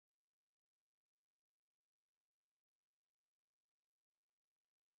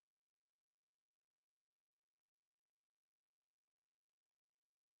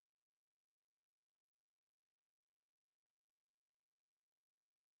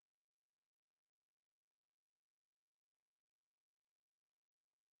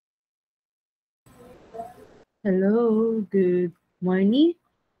Hello, good morning,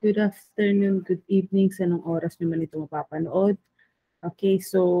 good afternoon, good evening sa anong oras nyo man ito mapapanood. Okay,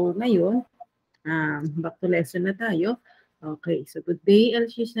 so ngayon, back to lesson na tayo. Okay, so today,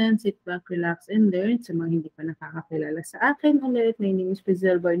 Alshishan, sit back, relax, and learn. Sa mga hindi pa nakakakilala sa akin ulit, my name is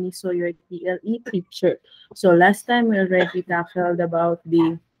Frizel Barniso, your TLE teacher. So last time, we already tackled about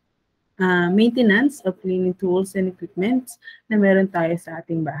the maintenance of cleaning tools and equipment na meron tayo sa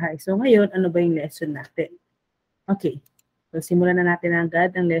ating bahay. So ngayon, ano ba yung lesson natin? Okay. So, simulan na natin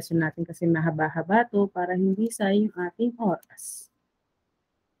agad ang lesson natin kasi mahaba-haba to para hindi sayang yung ating oras.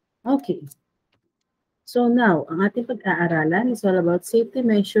 Okay. So now, ang ating pag-aaralan is all about safety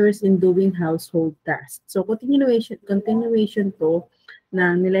measures in doing household tasks. So continuation to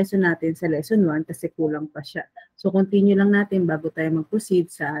ng nilesson natin sa lesson 1 kasi kulang pa siya. So continue lang natin bago tayo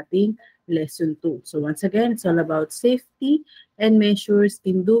mag-proceed sa ating lesson 2. So once again, it's all about safety and measures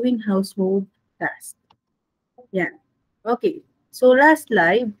in doing household tasks. Yan. Okay. So last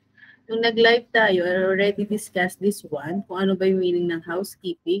live, nung nag-live tayo, I already discussed this one, kung ano ba yung meaning ng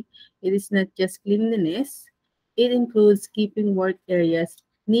housekeeping. It is not just cleanliness. It includes keeping work areas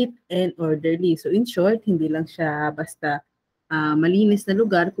neat and orderly. So in short, hindi lang siya basta malinis na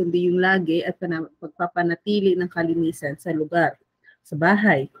lugar, kundi yung lagi at pagpapanatili ng kalinisan sa lugar. Sa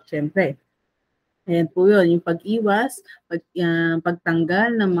bahay, syempre. Ayan po yun, yung pag-iwas,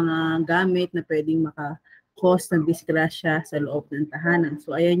 pagtanggal ng mga gamit na pwedeng cause ng disgrasya sa loob ng tahanan.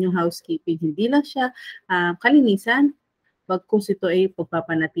 So, ayan yung housekeeping. Hindi lang siya kalinisan, pagkus ito ay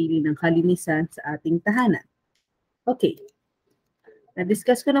pagpapanatili ng kalinisan sa ating tahanan. Okay.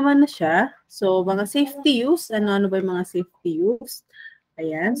 Na-discuss ko naman na siya. So, mga safety use. Ano ba yung mga safety use?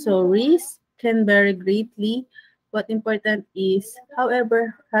 Ayan. So, risk can vary greatly. What important is,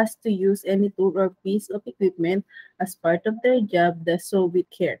 however, has to use any tool or piece of equipment as part of their job does so with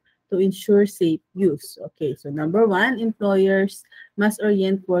care to ensure safe use. Okay, so number 1, employers must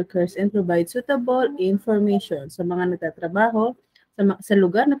orient workers and provide suitable information. Sa mga nagtatrabaho, sa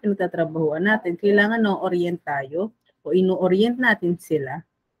lugar na pinagtatrabahuan natin, kailangan na-orient tayo o ino-orient natin sila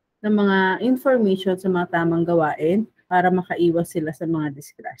ng mga information sa mga tamang gawain para makaiwas sila sa mga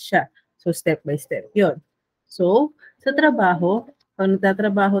disgrasya. So, step by step yon. So, sa trabaho, pag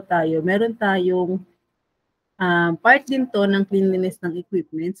nagtatrabaho tayo, meron tayong part din to ng cleanliness ng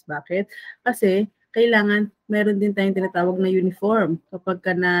equipments. Bakit? Kasi kailangan meron din tayong tinatawag na uniform kapag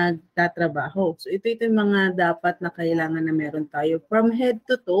ka nagtatrabaho. So ito yung mga dapat na kailangan na meron tayo. From head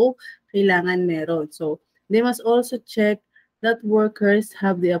to toe, kailangan meron. So they must also check that workers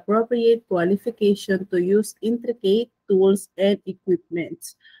have the appropriate qualification to use intricate tools and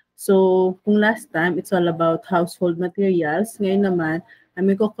equipments. So kung last time, it's all about household materials. Ngayon naman,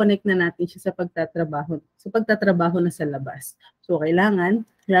 may ko-connect na natin siya sa pagtatrabaho na sa labas. So, kailangan,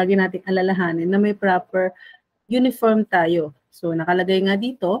 lagi nating alalahanin na may proper uniform tayo. So, nakalagay nga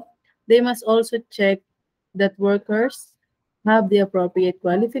dito, they must also check that workers have the appropriate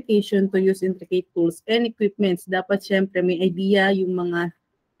qualification to use intricate tools and equipments. Dapat, syempre, may idea yung mga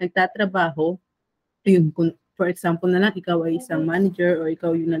nagtatrabaho. Yung, for example na lang, ikaw ay isang manager or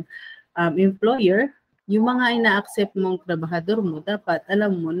ikaw yung employer, yung mga ina-accept mong trabahador mo, dapat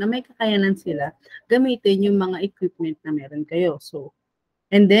alam mo na may kakayanan sila gamitin yung mga equipment na meron kayo. So,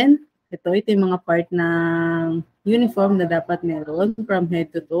 and then, ito yung mga part ng uniform na dapat meron from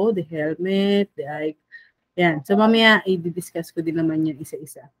head to toe, the helmet, the eye. Yan. So, mamaya, i-discuss ko din naman yan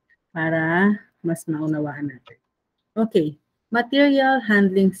isa-isa para mas maunawaan natin. Okay. Material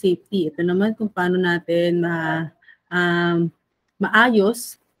handling safety. Ito naman kung paano natin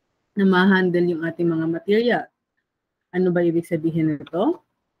maayos na ma-handle yung ating mga material. Ano ba ibig sabihin nito?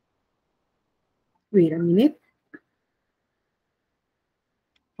 Wait a minute.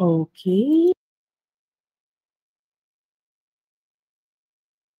 Okay.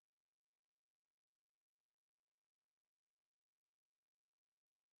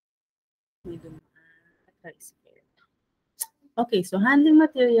 Okay, so handling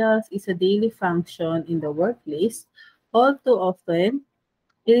materials is a daily function in the workplace. All too often,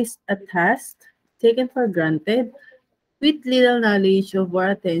 it is a task taken for granted with little knowledge or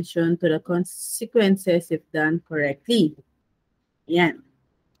attention to the consequences if done correctly. Yan.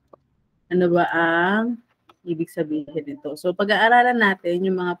 Ano ba ang ibig sabihin nito? So, pag-aaralan natin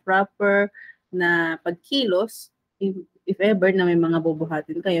yung mga proper na pagkilos, if ever na may mga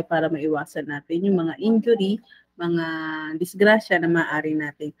bubuhatin kayo para maiwasan natin yung mga injury, mga disgrasya na maaari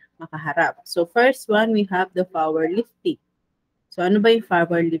nating makaharap. So, first one, we have the powerlifting. So, ano ba yung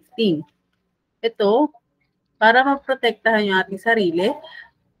powerlifting? Ito, para maprotektahan yung ating sarili,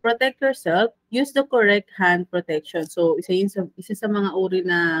 protect yourself, use the correct hand protection. So, isa sa mga uri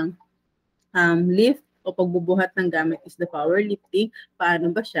ng lift o pagbubuhat ng gamit is the powerlifting. Paano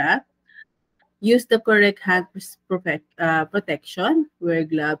ba siya? Use the correct hand protection. Wear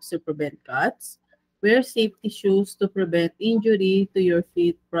gloves to prevent cuts. Wear safety shoes to prevent injury to your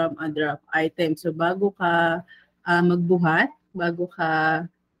feet from a drop item. So bago ka magbuhat, bago ka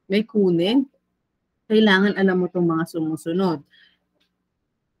may kunin, kailangan alam mo itong mga sumusunod.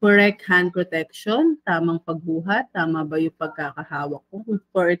 Correct hand protection, tamang pagbuhat, tama ba yung pagkakahawak ko?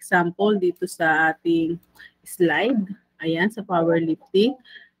 For example, dito sa ating slide, ayan, sa powerlifting,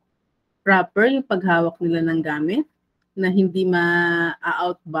 proper yung paghawak nila ng gamit na hindi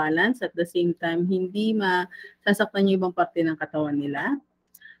ma-outbalance at the same time hindi masasaktan yung ibang parte ng katawan nila.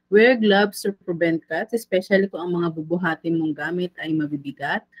 Wear gloves to prevent cuts, especially kung ang mga bubuhatin mong gamit ay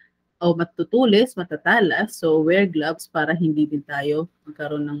mabibigat o matutulis, matatalas. So wear gloves para hindi din tayo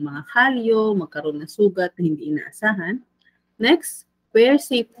magkaroon ng mga kalyo, magkaroon ng sugat na hindi inaasahan. Next, wear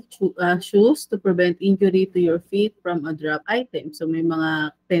safety shoes to prevent injury to your feet from a drop item. So may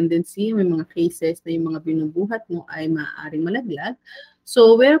mga tendency, may mga cases na yung mga binubuhat mo ay maaaring malaglag.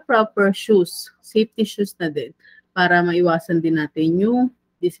 So wear proper shoes, safety shoes na din para maiwasan din natin yung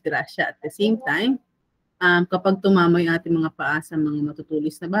disgrasya. At the same time, kapag tumama yung ating mga paa sa mga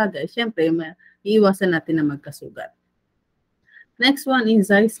matutulis na bagay, syempre, iiwasan natin na magkasugat. Next one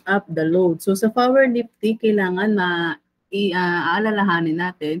is size up the load. So sa powerlifting, kailangan aalalahanin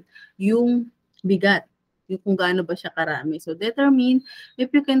natin yung bigat, yung kung gaano ba siya karami. So determine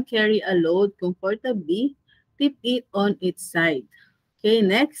if you can carry a load comfortably, tip it on its side. Okay,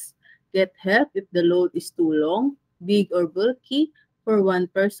 next, get help if the load is too long, big or bulky for one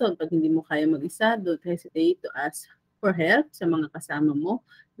person. Pag hindi mo kaya mag-isa, don't hesitate to ask for help sa mga kasama mo,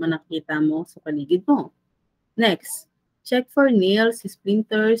 nakita mo sa paligid mo. Next, check for nails,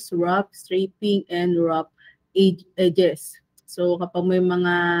 splinters, rough scraping, and rough edges. So kapag may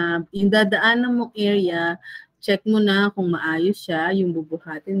mga yung dadaanan mong area, check mo na kung maayos siya, yung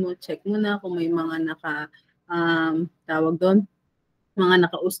bubuhatin mo, check mo na kung may mga tawag doon, mga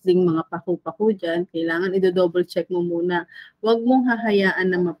nakausling, mga paku-paku dyan, kailangan i-double check mo muna. Huwag mong hahayaan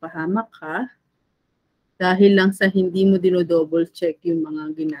na mapahamak ka dahil lang sa hindi mo dino-double check yung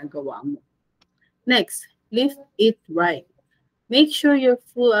mga ginagawa mo. Next, lift it right. Make sure your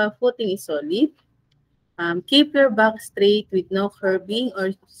footing is solid. Keep your back straight with no curving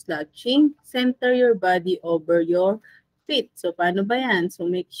or slouching. Center your body over your feet. So, paano ba yan? So,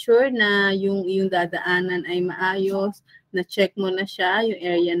 make sure na yung dadaanan ay maayos, na-check mo na siya, yung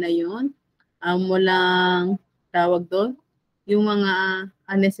area na yun. Walang tawag doon, yung mga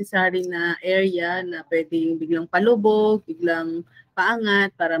unnecessary na area na pwedeng biglang palubog, biglang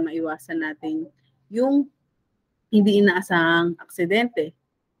paangat para maiwasan natin yung hindi inaasahang aksidente.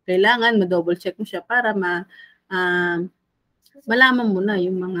 Kailangan ma-double check mo siya para malaman mo na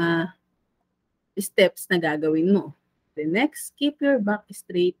yung mga steps na gagawin mo. The next, keep your back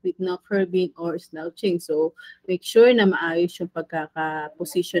straight with no curving or slouching. So, make sure na maayos yung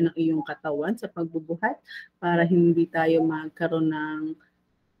pagkakaposisyon ng iyong katawan sa pagbubuhat para hindi tayo magkaroon ng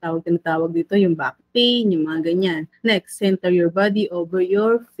tinatawag dito, yung back pain, yung mga ganyan. Next, center your body over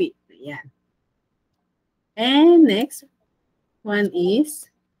your feet. Ayan. And next one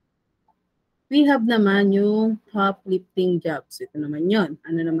is, we have naman yung top lifting jobs. Ito naman yon.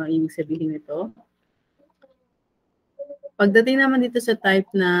 Ano naman ibig sabihin nito? Pagdating naman dito sa type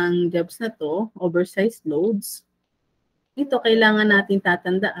ng jobs na to, oversized loads, ito kailangan natin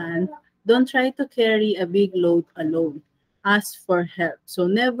tatandaan, don't try to carry a big load alone. Ask for help. So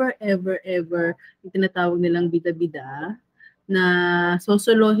never, ever, ever, yung tinatawag nilang bida-bida, na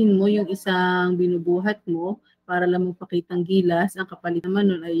sosolohin mo yung isang binubuhat mo para lang magpakitang gilas, ang kapalit naman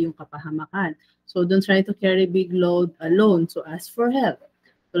nun ay yung kapahamakan. So don't try to carry big load alone. So ask for help.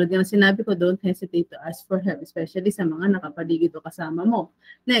 Tulad nga ng sinabi ko, don't hesitate to ask for help, especially sa mga nakapaligid o kasama mo.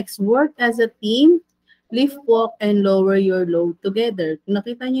 Next, work as a team. Lift, walk, and lower your load together. Kung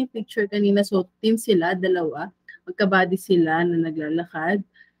nakita niyo yung picture kanina, so team sila, dalawa, magkabady sila na naglalakad.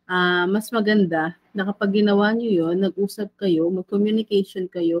 Mas maganda na kapag ginawa niyo yun, nag-usap kayo, mag-communication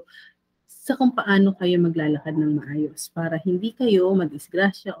kayo sa kung paano kayo maglalakad ng maayos para hindi kayo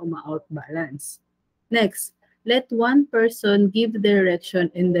madisgrasya o ma-outbalance. Next, let one person give direction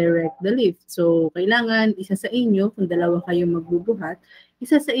and direct the lift. So, kailangan isa sa inyo, kung dalawa kayo magbubuhat,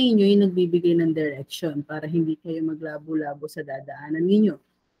 isa sa inyo yung nagbibigay ng direction para hindi kayo maglabo-labo sa dadaanan ninyo.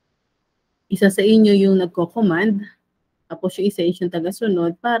 Isa sa inyo yung nagko-command, tapos yung isa yung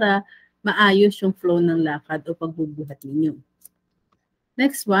taga-sunod para maayos yung flow ng lakad o pagbubuhat ninyo.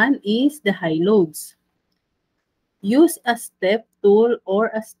 Next one is the high loads. Use a step tool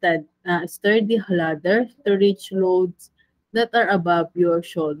or a sturdy ladder to reach loads that are above your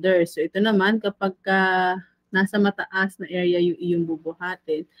shoulders. So ito naman, kapag nasa mataas na area yung iyong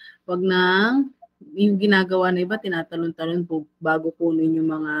bubuhatin, wag nang yung ginagawa na iba, tinatalon-talon bago kunin yung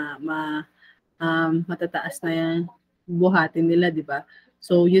mga matataas na buhatin nila, di ba?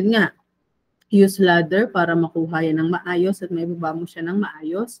 So yun nga, use ladder para makuha yan ng maayos at may baba mo siya ng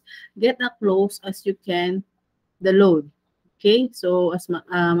maayos. Get as close as you can the load. Okay? So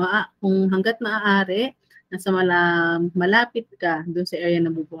kung hanggat maaari, nasa malapit ka doon sa area na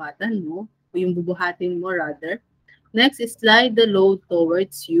bubuhatan mo, o yung bubuhatin mo rather. Next is slide the load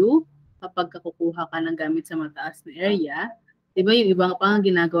towards you kapag kukuha ka ng gamit sa mataas na area. Diba yung ibang pang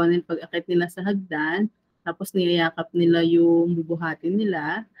ginagawa nila pag-akit nila sa hagdan, tapos niyayakap nila yung bubuhatin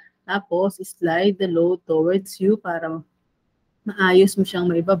nila, tapos slide the load towards you para maayos mo siyang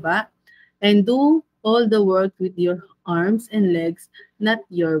maibaba, and do all the work with your arms and legs, not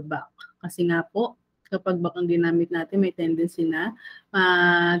your back. Kasi nga po, kapag bakang ginamit natin, may tendency na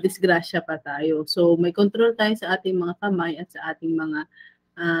disgrasya pa tayo. So, may control tayo sa ating mga kamay at sa ating mga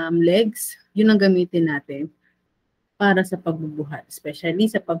legs. Yun ang gamitin natin para sa pagbubuhat, especially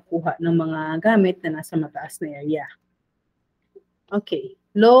sa pagkuha ng mga gamit na nasa mataas na area. Okay,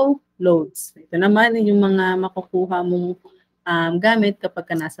 low loads. Ito naman yung mga makukuha mong gamit kapag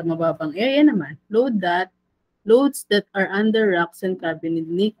ka nasa mababang area naman. Loads that are under racks and cabinet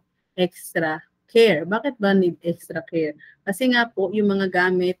need extra care. Bakit ba need extra care? Kasi nga po, yung mga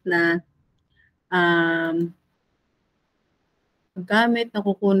gamit na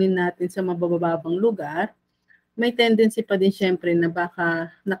kukunin natin sa mabababang lugar, may tendency pa din syempre na baka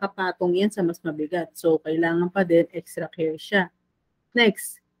nakapatong yan sa mas mabigat. So, kailangan pa din extra care siya.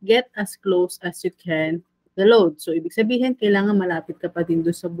 Next, get as close as you can the load. So, ibig sabihin, kailangan malapit ka pa din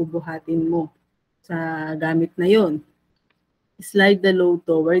doon sa bubuhatin mo sa gamit na yon. Slide the load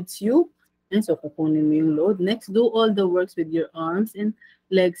towards you. And so, kukunin mo yung load. Next, do all the works with your arms and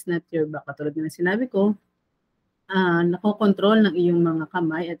legs, not your back. Katulad na sinabi ko, nakokontrol ng iyong mga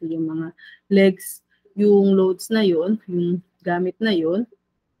kamay at iyong mga legs yung loads na yon, yung gamit na yon.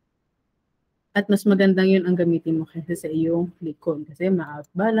 At mas magandang yun ang gamitin mo kaysa sa iyong likod kasi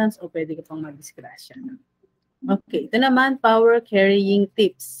ma-outbalance o pwede ka pang madisgrasya. Okay, ito naman, power carrying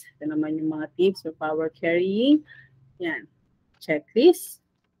tips. Ito naman yung mga tips for power carrying. Yan, checklist.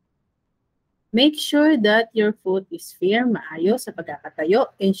 Make sure that your foot is firm, maayos sa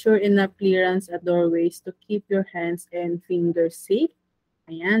pagkakatayo. Ensure enough clearance at doorways to keep your hands and fingers safe.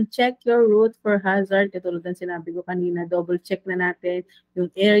 Ayan, check your route for hazard. Katulad ng sinabi ko kanina, double check na natin yung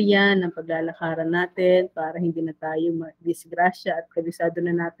area ng paglalakaran natin para hindi na tayo madisgrasya at kabisado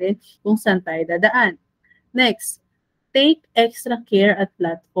na natin kung saan tayo dadaan. Next, take extra care at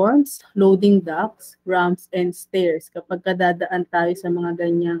platforms, loading docks, ramps, and stairs. Kapag kadadaan tayo sa mga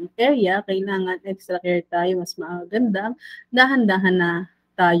ganyang area, kailangan extra care tayo, mas magandang dahan-dahan na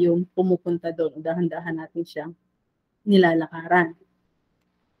tayong pumupunta doon. Dahan-dahan natin siyang nilalakaran.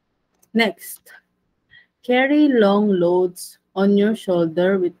 Next, carry long loads on your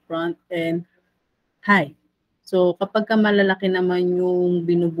shoulder with front and high. So, kapag ka malalaki naman yung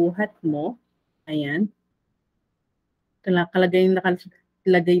binubuhat mo, ayan, nakalagay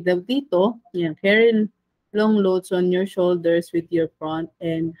daw dito, ayan, carry long loads on your shoulders with your front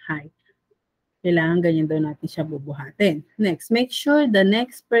and high. Kailangan ganyan daw natin siya bubuhatin. Next, make sure the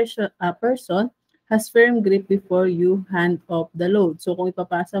next person has firm grip before you hand off the load. So, kung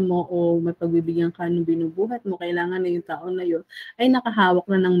ipapasa mo o may pagbibigyan ka ng binubuhat mo, kailangan na yung tao na yun ay nakahawak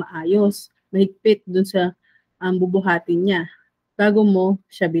na ng maayos, mahigpit dun sa bubuhatin niya bago mo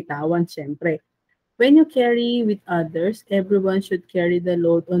siya bitawan, syempre. When you carry with others, everyone should carry the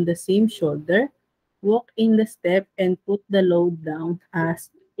load on the same shoulder, walk in the step, and put the load down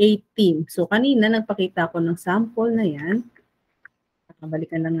as a team. So, kanina nagpakita ko ng sample na yan.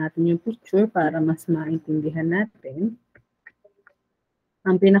 Balikan lang natin yung picture para mas maintindihan natin.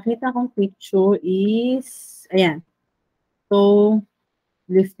 Ang pinakita kong picture is, ayan. So,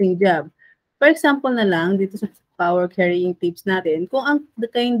 lifting job. For example na lang, dito sa power carrying tips natin, kung ang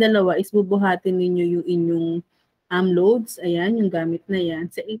kayong dalawa is bubuhatin ninyo yung inyong loads, ayan, yung gamit na yan,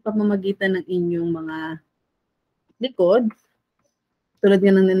 sa ipamamagitan ng inyong mga likod, tulad nga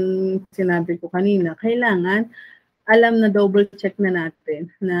ng sinabi ko kanina, kailangan alam na double check na natin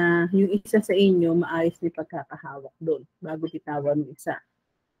na yung isa sa inyo maayos ni pagkakahawak doon bago bitawan yung isa.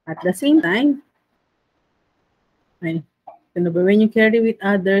 At the same time, when you carry with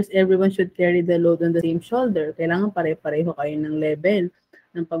others, everyone should carry the load on the same shoulder. Kailangan pare-pareho kayo ng level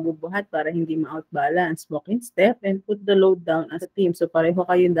ng pagbubuhat para hindi ma-outbalance. Walk in step and put the load down as a team. So pareho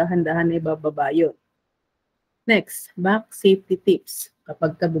kayong dahan-dahan na ibababa yun. Next, back safety tips.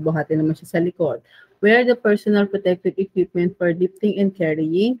 Kapag bubuhatin naman siya sa likod. Wear the personal protective equipment for lifting and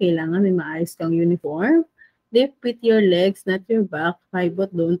carrying. Kailangan may maayos kang uniform. Lift with your legs, not your back.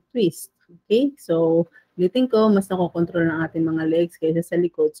 Pivot, don't twist. Okay? So, ulitin ko, mas nakokontrol ng ating mga legs kaysa sa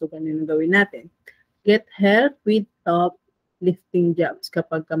likod. So, ganun ang gawin natin. Get help with top lifting jobs.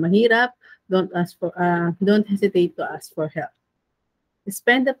 Kapag mahirap, don't hesitate to ask for help.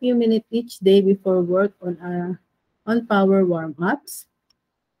 Spend a few minutes each day before work on power warm-ups.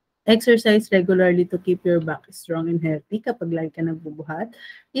 Exercise regularly to keep your back strong and healthy kapag lagi ka nagbubuhat.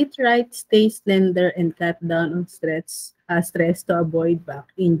 Eat right, stay slender, and cut down on stress to avoid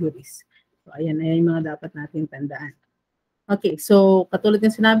back injuries. So, ayan yung mga dapat natin tandaan. Okay, so katulad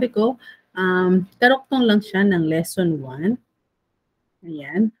ng sinabi ko, karoktong lang siya ng lesson 1.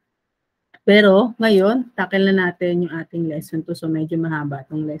 Ayan. Pero ngayon, tackle na natin yung ating lesson 2. So medyo mahaba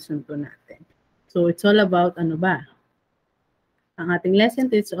itong lesson 2 natin. So it's all about ano ba? Ang ating lesson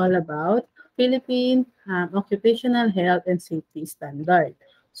 2 is all about Philippine Occupational Health and Safety Standard.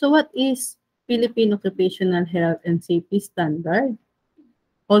 So what is Philippine Occupational Health and Safety Standard?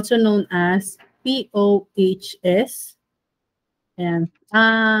 Also known as POHS. Ayan.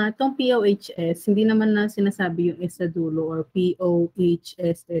 Itong POHS, hindi naman na sinasabi yung S sa dulo or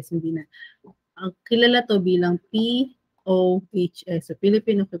POHSS, hindi na. Kilala to bilang POHS, so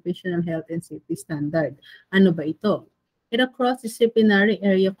Philippine Occupational Health and Safety Standard. Ano ba ito? It a cross-disciplinary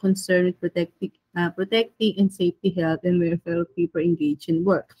area concerned with protecting and safety health and welfare of people engaged in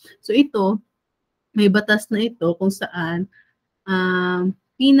work. So ito, may batas na ito kung saan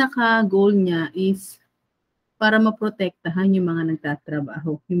pinaka-goal niya is para maprotektahan yung mga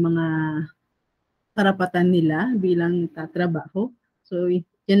nagtatrabaho, yung mga karapatan nila bilang nagtatrabaho. So,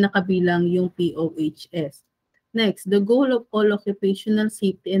 yan nakabilang yung POHS. Next, the goal of all occupational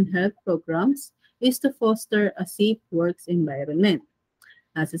safety and health programs is to foster a safe works environment.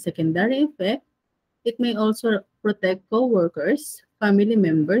 As a secondary effect, it may also protect co-workers, family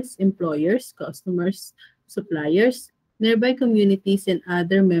members, employers, customers, suppliers, nearby communities, and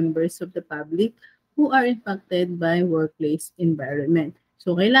other members of the public who are impacted by workplace environment.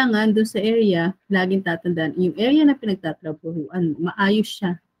 So, kailangan doon sa area, laging tatandaan, yung area na pinagtatrabahuan, maayos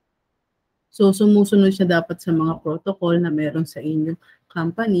siya. So, sumusunod siya dapat sa mga protocol na meron sa inyong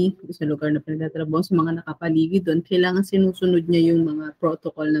company, sa lugar na pinagtatrabaho, sa mga nakapaligid doon, kailangan sinusunod niya yung mga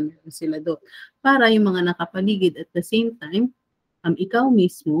protocol na meron sila doon. Para yung mga nakapaligid at the same time, ikaw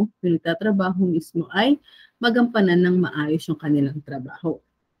mismo, yung nagtatrabaho mismo, ay magampanan ng maayos yung kanilang trabaho.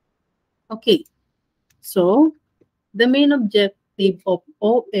 Okay. So, the main objective of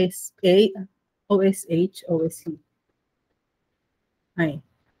OSH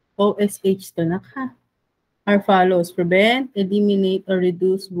to na ka, are follows: prevent, eliminate, or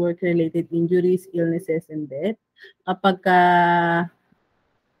reduce work-related injuries, illnesses, and death. Kapag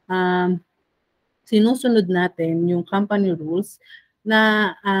sinusunod natin yung company rules na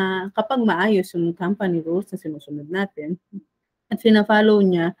kapag maayos yung company rules na sinusunod natin, at fina-follow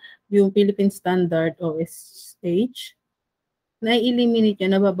niya yung Philippine Standard OSH, na-eliminate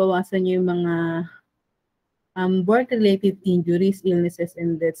niya, nababawasan niya yung mga work-related injuries, illnesses,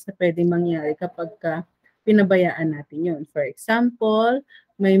 and deaths na pwedeng mangyari kapag pinabayaan natin yun. For example,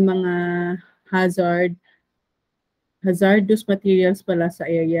 may mga hazardous materials pala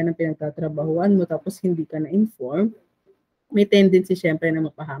sa area na pinagtatrabahuan mo tapos hindi ka na-inform, may tendency syempre na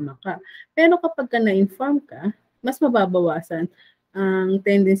mapahamak ka. Pero kapag na-inform ka, mas mababawasan ang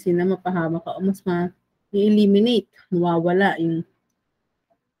tendency na mapahamak ka o mas ma-eliminate, mawawala yung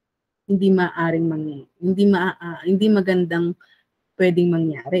hindi magandang pwedeng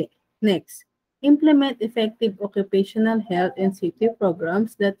mangyari. Next, implement effective occupational health and safety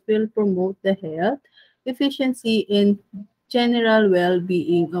programs that will promote the health, efficiency, and general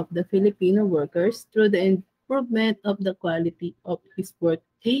well-being of the Filipino workers through the improvement of the quality of his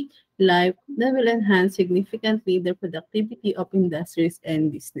working life that will enhance significantly the productivity of industries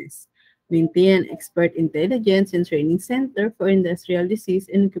and business. Maintain an expert intelligence and training center for industrial disease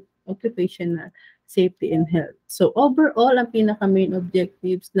and occupational safety and health. So overall, ang pinaka-main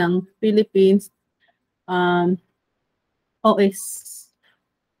objectives ng Philippine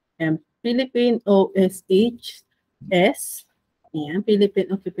OSHS, yan,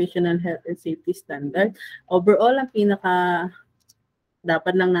 Philippine Occupational Health and Safety Standard. Overall, ang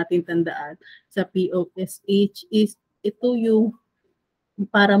dapat lang natin tandaan sa POSH is ito yung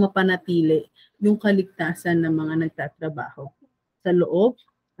para mapanatili yung kaligtasan ng mga nagtatrabaho sa loob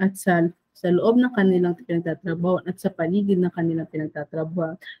at sa loob ng kanilang pinagtatrabaho at sa paligid ng kanilang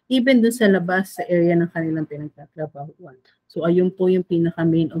pinagtatrabaho, even dun sa labas sa area ng kanilang pinagtatrabahuan. So ayun po yung pinaka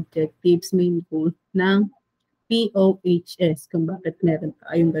main objectives, main goal ng POHS kung bakit meron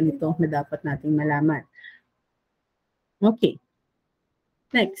tayong ganito na dapat nating malaman. Okay.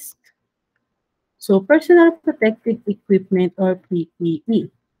 Next. So, personal protective equipment or PPE.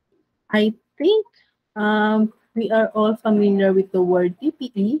 I think we are all familiar with the word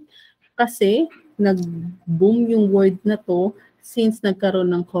PPE kasi nag-boom yung word na to since nagkaroon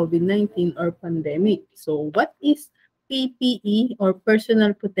ng COVID-19 or pandemic. So, what is PPE or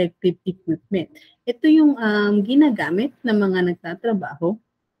personal protective equipment? Ito yung ginagamit ng mga nagtatrabaho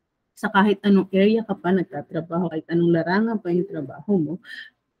sa kahit anong area ka pa nagtatrabaho, kahit anong larangan pa yung trabaho mo.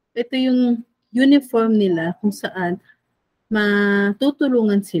 Ito yung uniform nila kung saan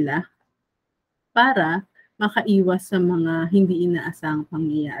matutulungan sila para makaiwas sa mga hindi inaasahang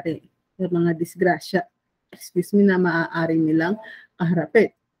pangyayari, sa mga disgrasya, na maaari nilang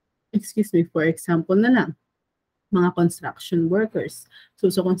kaharapin. For example na lang, mga construction workers.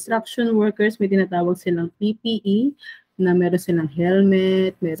 So sa construction workers, may tinatawag silang PPE na meron silang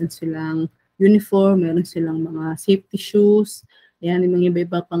helmet, meron silang uniform, meron silang mga safety shoes, yan, yung mga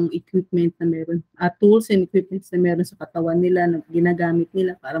iba-iba pang equipment na meron, tools and equipments na meron sa katawan nila, na ginagamit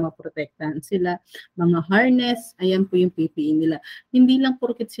nila para maprotektahan sila. Mga harness, ayan po yung PPE nila. Hindi lang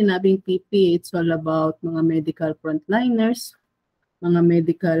porket sinabing PPE, it's all about mga medical frontliners, mga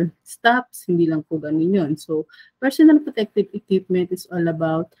medical staffs, hindi lang po ganun yun. So, personal protective equipment is all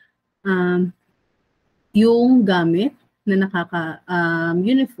about yung gamit na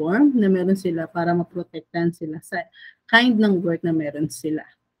uniform na meron sila para maprotektahan sila sa kind ng work na meron sila.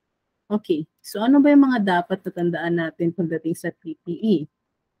 Okay, so ano ba yung mga dapat tatandaan natin pagdating sa PPE?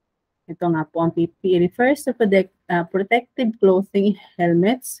 Ito nga po, ang PPE refers to protective clothing,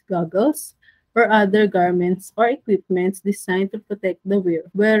 helmets, goggles, or other garments or equipments designed to protect the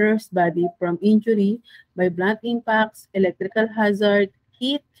wearer's body from injury by blunt impacts, electrical hazard,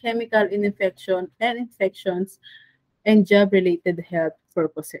 heat, chemical infections, and job-related health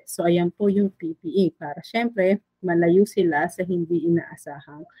purposes. So, ayan po yung PPE para syempre malayo sila sa hindi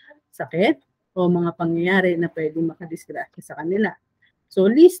inaasahang sakit o mga pangyayari na pwedeng makadisgrasya sa kanila. So,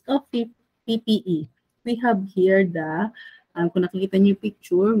 list of PPE. We have here kung nakikita niyo yung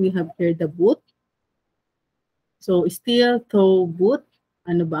picture, we have here the boot. So, steel toe boot.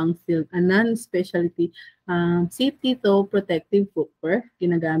 Ano ba ang field? A non-specialty safety toe protective footwear.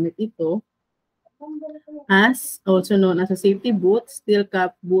 Ginagamit ito as also known as a safety boot, steel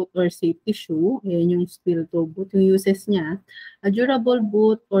cap boot, or safety shoe. Ayan yung steel toe boot. Yung uses niya, a durable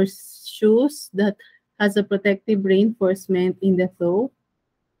boot or shoes that has a protective reinforcement in the toe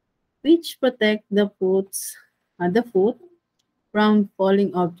which protect the foot from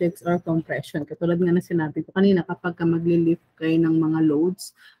falling objects or compression. Katulad nga na sinabi ko kanina, kapag maglilift kayo ng mga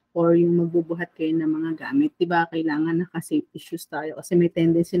loads or yung magbubuhat kayo ng mga gamit, diba, kailangan naka-safety shoes tayo kasi may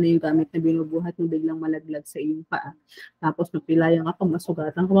tendency na yung gamit na binubuhat mo biglang malaglag sa iyong paa. Tapos mapilayan ka pa,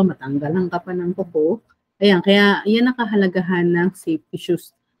 masugatan ka pa, matanggalan ka pa ng kuko. Ayan, kaya yan ang kahalagahan ng safety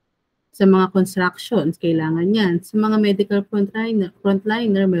shoes. Sa mga constructions, kailangan yan. Sa mga medical frontliner,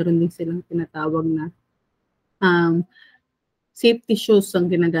 meron din silang tinatawag na safety shoes ang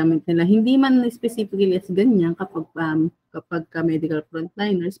ginagamit nila. Hindi man specifically as ganyan kapag medical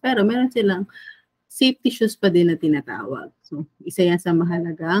frontliners, pero meron silang safety shoes pa din na tinatawag. So, isa yan sa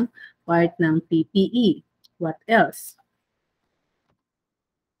mahalagang part ng PPE. What else?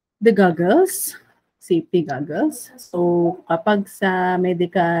 The goggles, safety goggles. So, kapag sa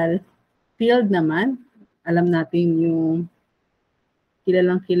medical field naman, alam natin yung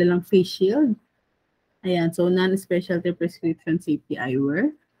kilalang face shield. Ayan, so non-specialty prescription safety eyewear.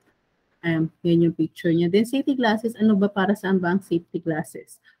 Yan yung picture niya. Then safety glasses, ano ba para saan ba ang safety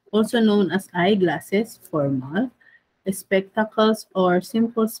glasses? Also known as eyeglasses, formal, spectacles or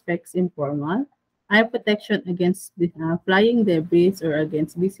simple specs, informal, eye protection against flying debris or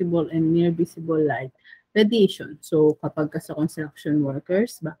against visible and near visible light radiation. So kapag sa construction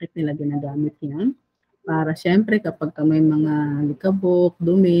workers, bakit nila ginagamit yan? Para syempre kapag may mga likabok,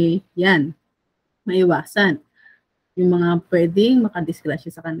 dumi, yan, maiwasan yung mga pwedeng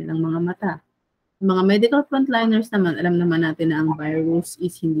makadisgrasya sa kanilang mga mata. Yung mga medical frontliners naman, alam naman natin na ang virus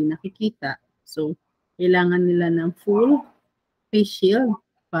is hindi nakikita. So, kailangan nila ng full face shield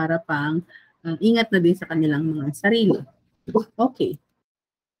para pang ingat na din sa kanilang mga sarili. Okay.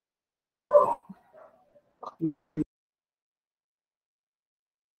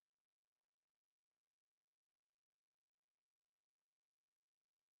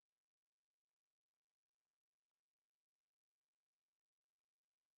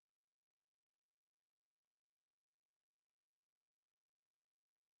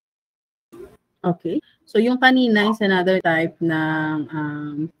 Okay. So, yung kanina is another type ng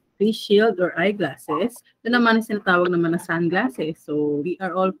face shield or eyeglasses. Ito naman ang sinatawag naman na sunglasses. So, we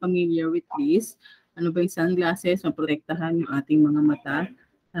are all familiar with this. Ano ba yung sunglasses? Maprotektahan yung ating mga mata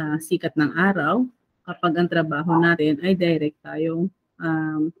sa sikat ng araw. Kapag ang trabaho natin ay direct tayong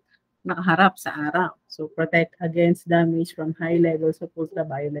nakaharap sa araw. So, protect against damage from high levels of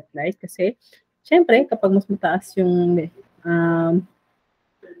ultraviolet light. Kasi, syempre, kapag mas mataas yung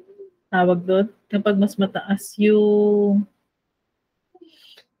tawag doon, kapag mas mataas yung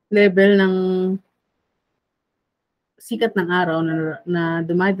level ng sikat ng araw na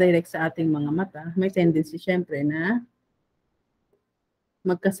dumadirect sa ating mga mata, may tendency syempre na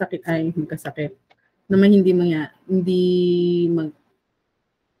magkasakit, naman hindi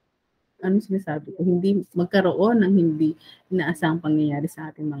magkaroon ng hindi inaasang pangyayari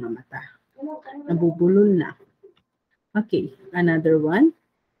sa ating mga mata. Nabubulol na. Okay, another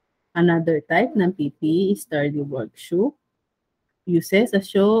type ng PPE is sturdy work shoe. Uses a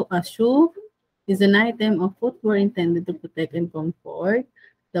shoe is an item of footwear intended to protect and comfort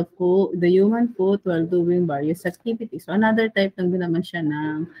the human foot while doing various activities. So another type lang din naman siya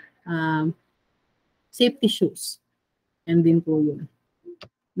ng safety shoes. Yan din po yun.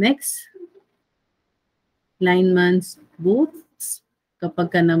 Next, lineman's boots.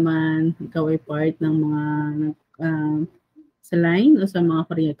 Kapag ka naman ikaw ay part ng mga sa line o sa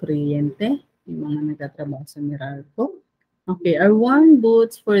mga kuryente, yung mga nagtatrabaho sa Meralco. Okay, are worn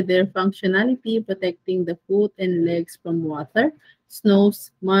boots for their functionality, protecting the foot and legs from water,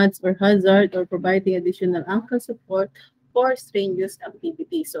 snows, muds, or hazard, or providing additional ankle support for strenuous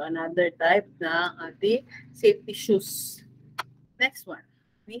activities. So another type na ating safety shoes. Next one,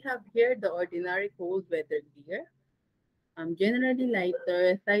 we have here the ordinary cold weather gear. Generally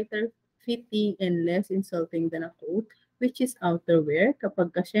lighter, tighter fitting, and less insulting than a coat, which is outerwear.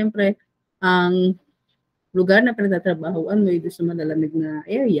 Kapag ka syempre, ang lugar na pinagtatrabahoan mo ay sa malalamig na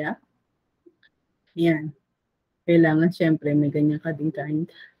area, yan. Kailangan syempre may ganyan ka din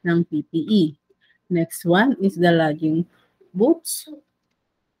kind ng PPE. Next one is the logging boots.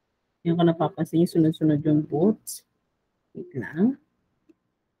 Yan ko napapansin yung sunod-sunod yung boots. Wait lang.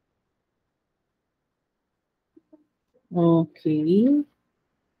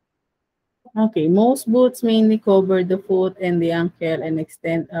 Okay, most boots mainly cover the foot and the ankle and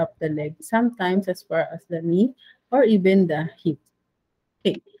extend up the leg, sometimes as far as the knee or even the hip.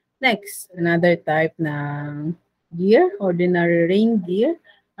 Okay, next, another type ng gear, ordinary rain gear.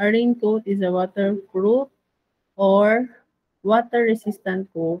 A raincoat is a waterproof or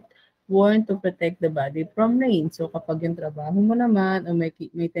water-resistant coat worn to protect the body from rain. So kapag yung trabaho mo naman o may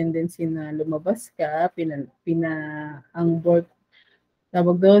tendency na lumabas ka, ang work,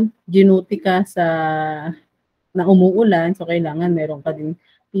 tawag doon, ginuti ka na umuulan, so kailangan meron ka din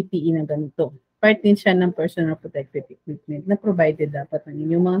PPE na ganito. Part din siya ng personal protective equipment na provided dapat ng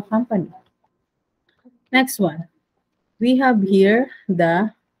inyong mga company. Next one, we have here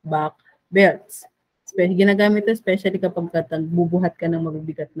the back belts. Ginagamit ito especially kapag bubuhat ka ng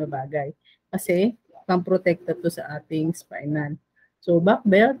mabibigat na bagay. Kasi, pang-protecta to sa ating spinal. So, back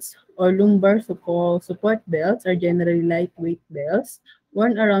belts or lumbar support belts are generally lightweight belts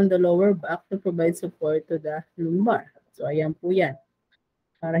worn around the lower back to provide support to the lumbar. So, ayan po yan.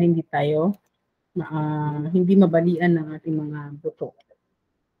 Para hindi tayo, hindi mabalian ng ating mga buto.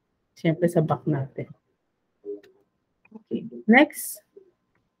 Siyempre sa back natin. Okay. Next,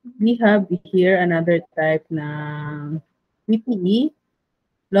 we have here another type ng PPE,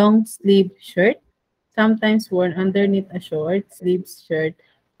 long sleeve shirt, sometimes worn underneath a short sleeve shirt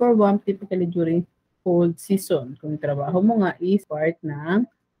for warmth, typically during cold season. Kung trabaho mo nga is part ng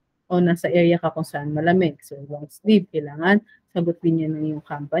o nasa area ka kung saan malamig. So, long sleeve, kailangan sagutin niya ng yung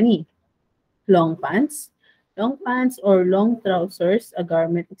company. Long pants or long trousers, a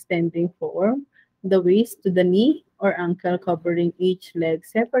garment extending from the waist to the knee or ankle, covering each leg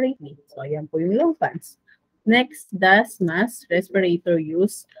separately. So, ayan po yung long pants. Next, dust mask, respirator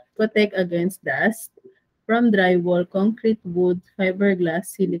use, protect against dust from drywall, concrete, wood,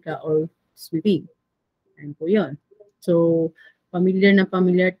 fiberglass, silica, or sweeping. Ayan po yun. So,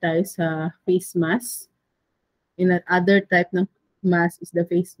 familiar tayo sa face mask. Other type ng mask is the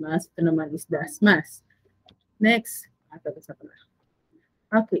face mask. Ito naman is dust mask. Next,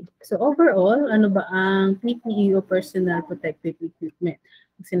 okay, so overall, ano ba ang PPE o personal protective equipment?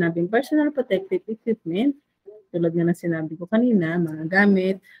 Ang sinabing personal protective equipment, tulad nga na sinabi ko kanina, mga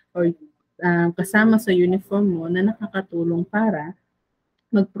gamit or kasama sa uniform mo na nakakatulong para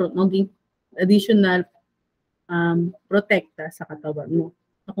maging additional protekta sa katawan mo.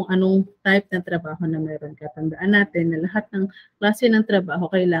 kung anong type ng trabaho na meron ka. Tandaan natin na lahat ng klase ng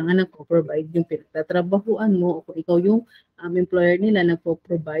trabaho kailangan nagpo-provide yung pinagtatrabahuan mo o kung ikaw yung employer nila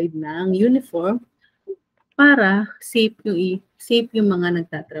nagpo-provide ng uniform para safe yung mga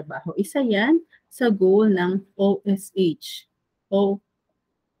nagtatrabaho. Isa yan sa goal ng OSH o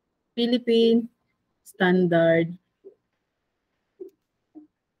Philippine Standard.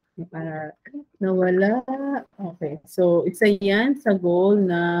 Nawala. Okay. So, isa yan sa goal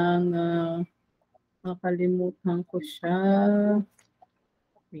ng nakalimutan ko siya.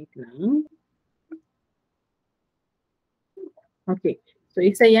 Wait lang. Okay. So,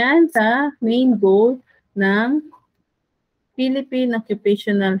 isa yan sa main goal ng Philippine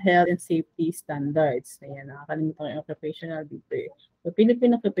Occupational Health and Safety Standards. Ayan, nakakalimutan ko yung occupational dito eh. So,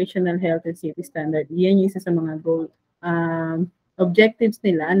 Philippine Occupational Health and Safety Standard, yan yung isa sa mga goal objectives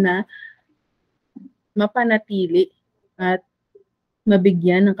nila na mapanatili at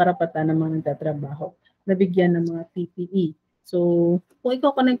mabigyan ng karapatan ng mga nagtatrabaho, nabigyan ng mga PPE. So, kung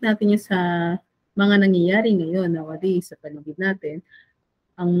i-connect natin yung sa mga nangyayari ngayon nowadays sa paligid natin,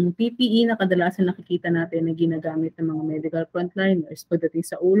 ang PPE na kadalasan nakikita natin na ginagamit ng mga medical frontliners, pagdating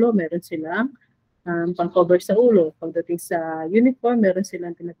sa ulo, meron silang pang-cover sa ulo. Pagdating sa uniform, meron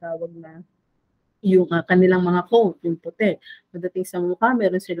silang tinatawag na yung kanilang mga coat, yung puti. Pagdating sa mukha,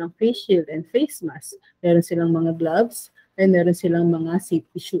 meron silang face shield and face mask. Meron silang mga gloves, and meron silang mga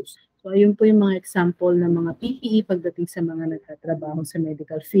safety shoes. So, ayun po yung mga example ng mga PPE pagdating sa mga nagtatrabaho sa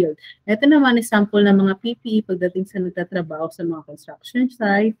medical field. Ito naman, example ng mga PPE pagdating sa nagtatrabaho sa mga construction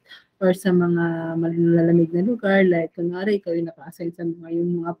site or sa mga malalamig na lugar. Like, kunwari, ikaw yung naka-assign sa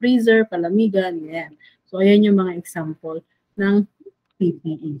yung mga freezer, palamigan, yan. So, ayan yung mga example ng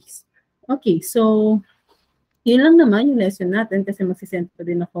PPEs. Okay, so, yun lang naman yung lesson natin kasi magsisend pa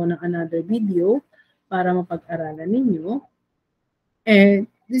din ako ng another video para mapag-aralan ninyo. And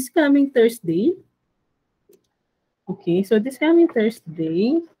this coming Thursday, okay, so this coming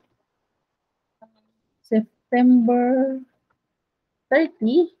Thursday, September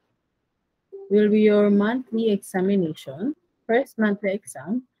 30, will be your monthly examination, first monthly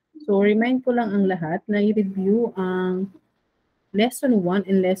exam. So, remind ko lang ang lahat na i-review ang lesson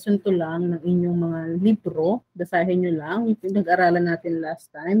 1 and lesson 2 lang ng inyong mga libro. Basahin nyo lang. Yung pinag-aralan natin last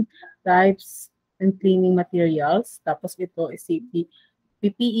time. Types and cleaning materials. Tapos ito is safety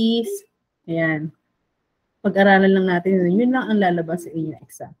PPEs. Ayan. Pag-aralan lang natin. Yun lang ang lalabas sa inyong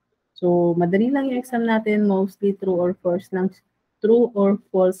exam. So, madali lang yung exam natin. Mostly true or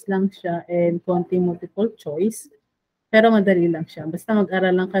false lang siya and konting multiple choice. Pero madali lang siya. Basta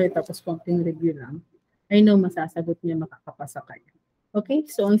mag-aral lang kayo tapos konting review lang. I know masasagot niya, makakapasa kayo. Okay,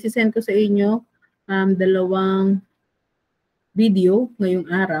 so ang sisend ko sa inyo, dalawang video ngayong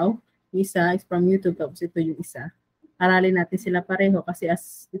araw. Isa is from YouTube, tapos ito yung isa. Aralin natin sila pareho kasi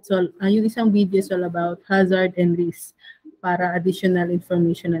yung isang video is all about hazard and risk para additional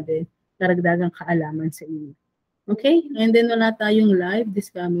information na din, karagdagang kaalaman sa inyo. Okay, and then wala tayong live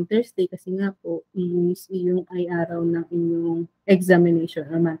this coming Thursday kasi nga po, yung ay araw ng inyong examination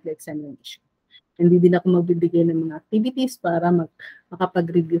or monthly examination. Hindi din ako magbibigay ng mga activities para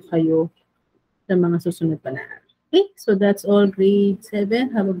makapag-review kayo sa mga susunod pa na. Okay, so that's all grade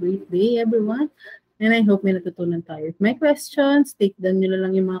 7. Have a great day, everyone. And I hope may natutunan tayo. If may questions, take down nyo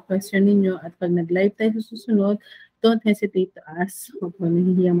lang yung mga question ninyo at pag nag-live tayo sa susunod, don't hesitate to ask. Huwag po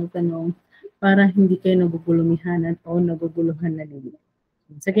nahihiya magtanong para hindi kayo nagugulumihanan o naguguluhan na ninyo.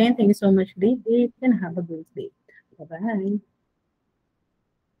 Once again, thank you so much, grade 8, and have a great day. Bye-bye.